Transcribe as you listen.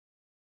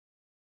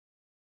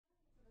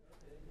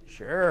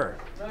Sure.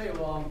 No, you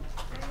won't.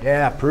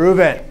 Yeah, prove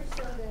it.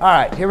 All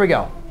right, here we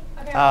go.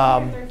 Okay,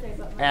 I'll see you Thursday,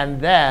 something. And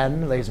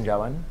then, ladies and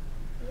gentlemen,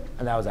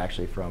 and that was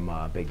actually from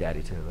Big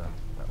Daddy too.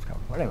 That was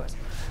coming. But anyways,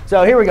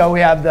 so here we go. We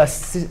have the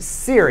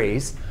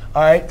series,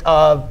 all right,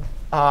 of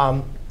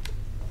n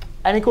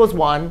equals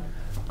 1,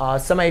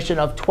 summation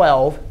of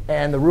 12,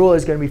 and the rule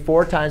is going to be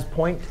 4 times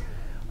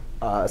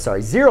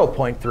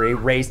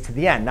 0.3 raised to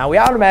the n. Now we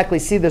automatically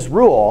see this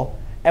rule,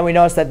 and we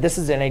notice that this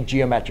is in a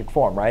geometric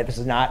form, right? This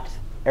is not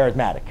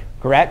arithmetic,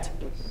 correct?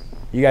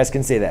 You guys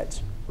can see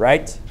that,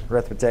 right?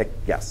 Arithmetic,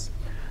 yes.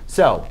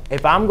 So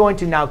if I'm going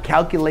to now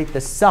calculate the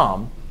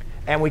sum,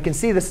 and we can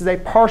see this is a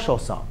partial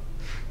sum,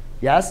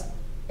 yes?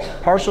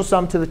 Partial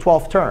sum to the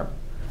 12th term.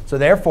 So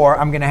therefore,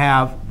 I'm going to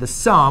have the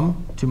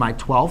sum to my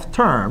 12th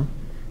term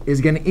is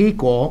going to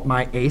equal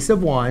my ace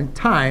of 1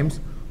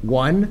 times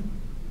 1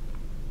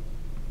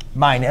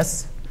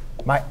 minus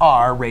my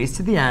r raised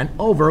to the n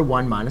over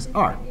 1 minus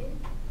r.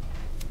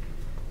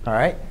 All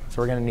right,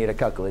 so we're going to need a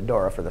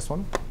calculadora for this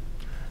one.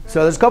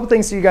 So there's a couple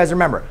things so you guys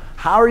remember.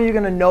 How are you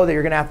going to know that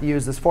you're going to have to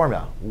use this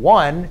formula?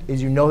 One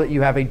is you know that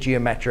you have a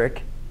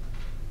geometric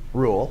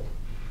rule,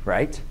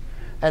 right?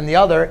 And the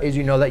other is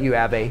you know that you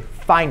have a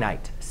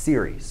finite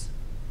series.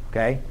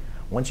 Okay?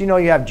 Once you know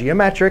you have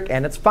geometric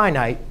and it's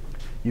finite,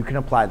 you can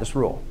apply this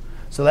rule.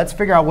 So let's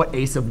figure out what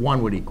ace of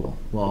 1 would equal.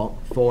 Well,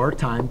 4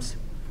 times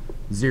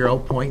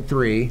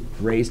 0.3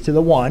 raised to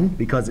the 1,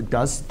 because it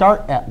does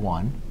start at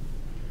 1,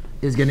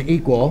 is going to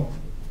equal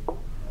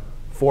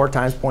 4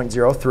 times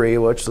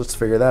 0.03, which let's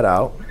figure that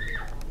out.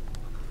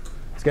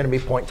 It's going to be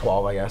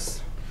 0.12, I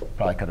guess.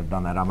 Probably could have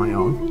done that on my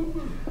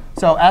own.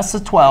 So s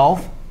of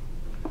 12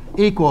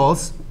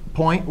 equals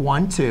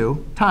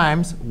 0.12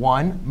 times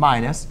 1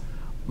 minus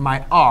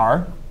my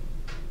r,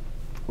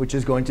 which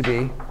is going to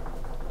be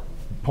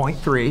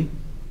 0.3,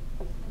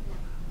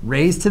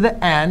 raised to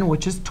the n,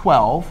 which is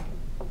 12,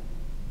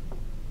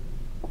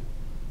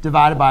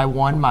 divided by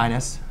 1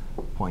 minus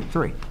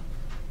 0.3.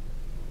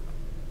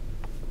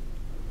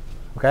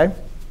 OK?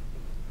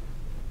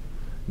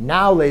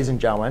 Now, ladies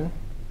and gentlemen,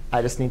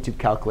 I just need to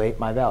calculate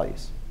my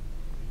values.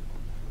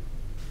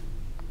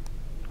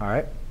 All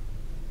right?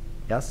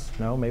 Yes?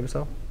 No? Maybe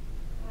so?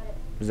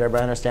 Does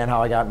everybody understand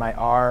how I got my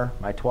r,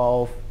 my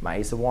 12, my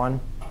ace of 1?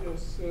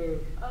 Yes, sir.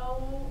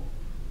 Oh.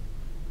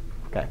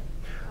 OK.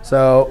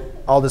 So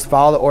I'll just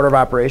follow the order of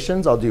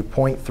operations. I'll do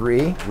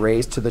 0.3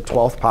 raised to the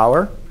 12th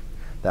power.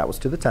 That was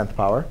to the 10th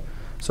power.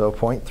 So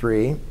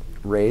 0.3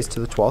 raised to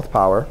the 12th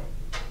power.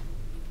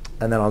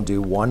 And then I'll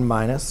do 1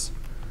 minus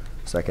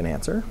second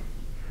answer.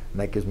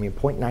 And that gives me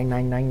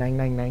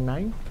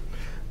 0.999999.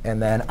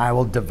 And then I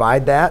will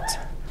divide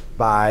that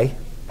by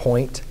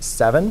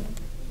 0.7.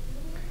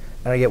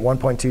 And I get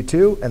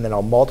 1.22. And then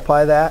I'll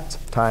multiply that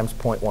times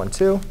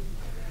 0.12.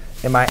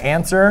 And my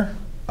answer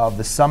of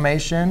the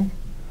summation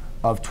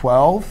of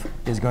 12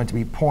 is going to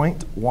be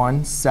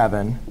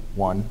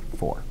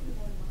 0.1714.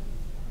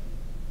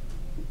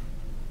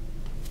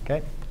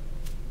 OK?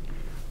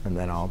 And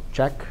then I'll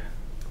check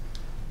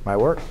my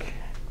work.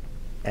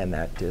 And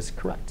that is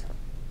correct.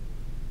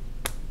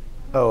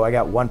 Oh, I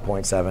got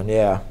 1.7.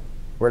 Yeah.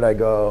 Where'd I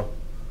go?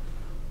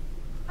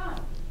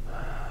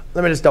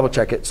 Let me just double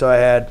check it. So I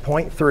had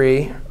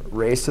 0.3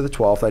 raised to the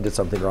 12th. I did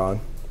something wrong.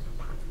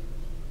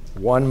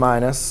 1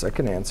 minus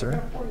second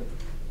answer.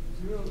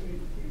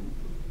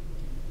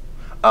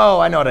 Oh,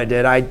 I know what I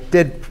did. I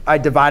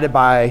divided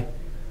by,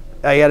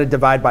 I had to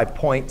divide by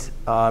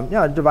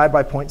divide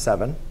by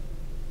 0.7.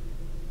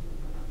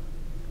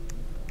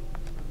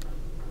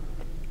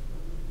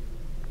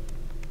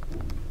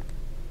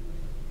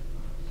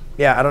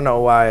 Yeah, I don't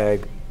know why I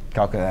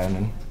calculated that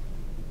in.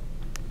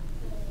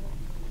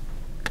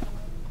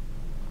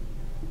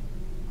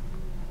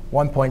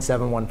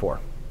 $1.714.